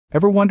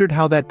Ever wondered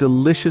how that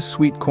delicious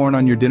sweet corn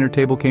on your dinner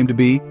table came to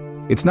be?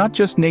 It's not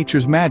just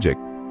nature's magic,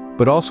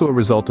 but also a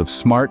result of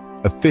smart,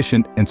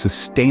 efficient, and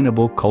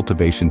sustainable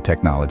cultivation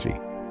technology.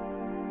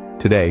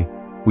 Today,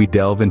 we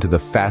delve into the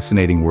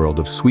fascinating world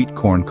of sweet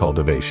corn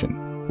cultivation,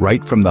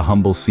 right from the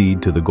humble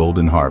seed to the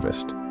golden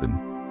harvest.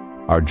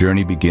 Our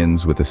journey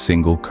begins with a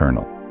single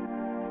kernel,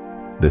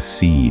 the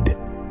seed.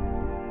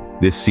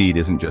 This seed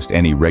isn't just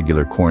any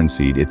regular corn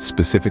seed, it's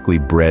specifically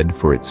bred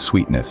for its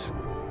sweetness.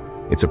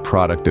 It's a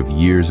product of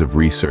years of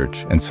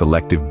research and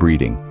selective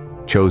breeding,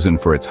 chosen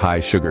for its high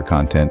sugar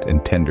content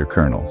and tender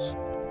kernels.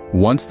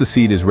 Once the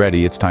seed is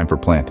ready, it's time for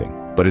planting.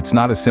 But it's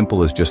not as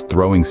simple as just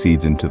throwing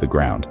seeds into the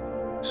ground.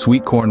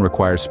 Sweet corn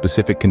requires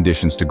specific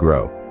conditions to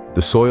grow.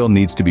 The soil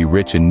needs to be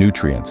rich in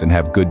nutrients and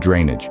have good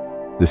drainage.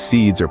 The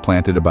seeds are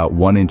planted about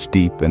 1 inch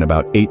deep and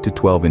about 8 to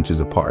 12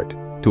 inches apart,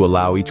 to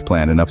allow each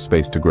plant enough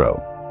space to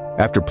grow.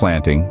 After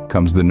planting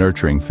comes the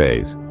nurturing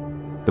phase.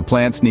 The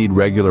plants need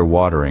regular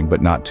watering,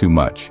 but not too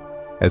much,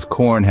 as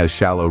corn has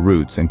shallow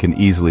roots and can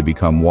easily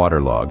become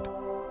waterlogged.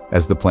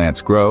 As the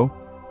plants grow,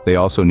 they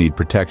also need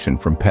protection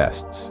from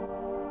pests.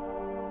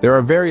 There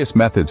are various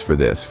methods for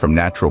this, from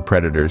natural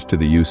predators to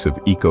the use of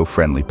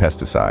eco-friendly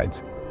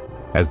pesticides.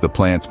 As the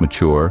plants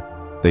mature,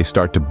 they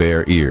start to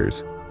bear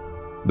ears,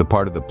 the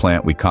part of the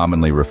plant we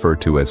commonly refer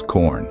to as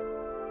corn.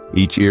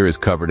 Each ear is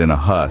covered in a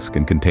husk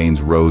and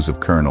contains rows of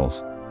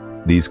kernels.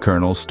 These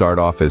kernels start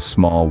off as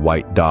small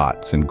white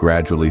dots and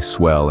gradually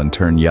swell and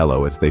turn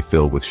yellow as they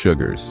fill with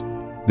sugars.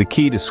 The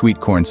key to sweet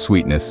corn's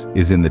sweetness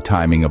is in the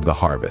timing of the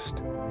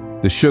harvest.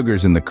 The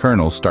sugars in the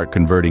kernels start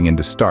converting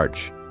into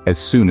starch as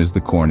soon as the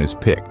corn is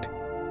picked.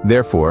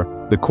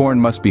 Therefore, the corn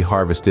must be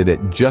harvested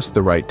at just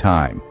the right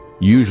time,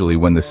 usually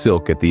when the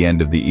silk at the end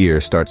of the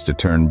ear starts to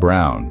turn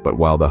brown, but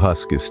while the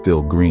husk is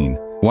still green.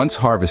 Once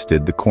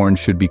harvested, the corn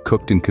should be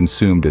cooked and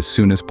consumed as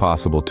soon as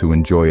possible to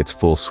enjoy its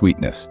full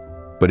sweetness.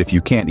 But if you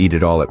can't eat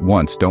it all at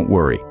once, don't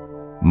worry.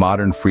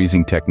 Modern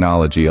freezing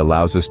technology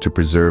allows us to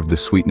preserve the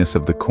sweetness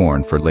of the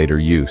corn for later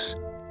use.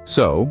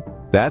 So,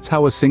 that's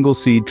how a single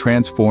seed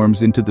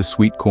transforms into the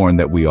sweet corn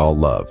that we all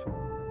love.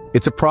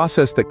 It's a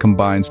process that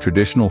combines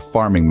traditional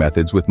farming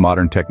methods with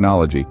modern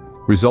technology,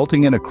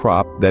 resulting in a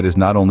crop that is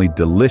not only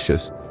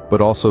delicious, but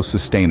also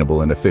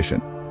sustainable and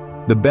efficient.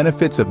 The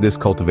benefits of this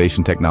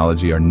cultivation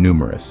technology are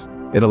numerous.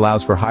 It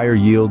allows for higher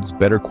yields,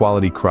 better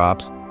quality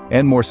crops,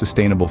 and more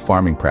sustainable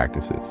farming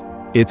practices.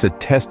 It's a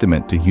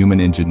testament to human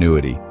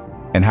ingenuity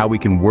and how we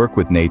can work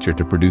with nature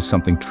to produce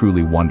something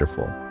truly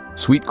wonderful.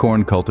 Sweet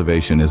corn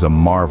cultivation is a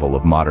marvel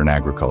of modern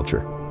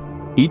agriculture.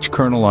 Each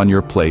kernel on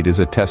your plate is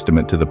a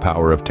testament to the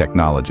power of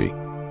technology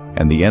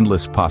and the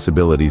endless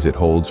possibilities it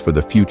holds for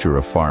the future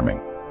of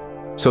farming.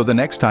 So the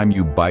next time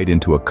you bite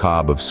into a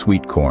cob of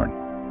sweet corn,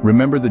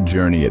 remember the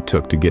journey it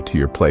took to get to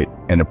your plate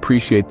and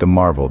appreciate the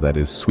marvel that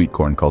is sweet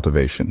corn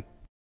cultivation.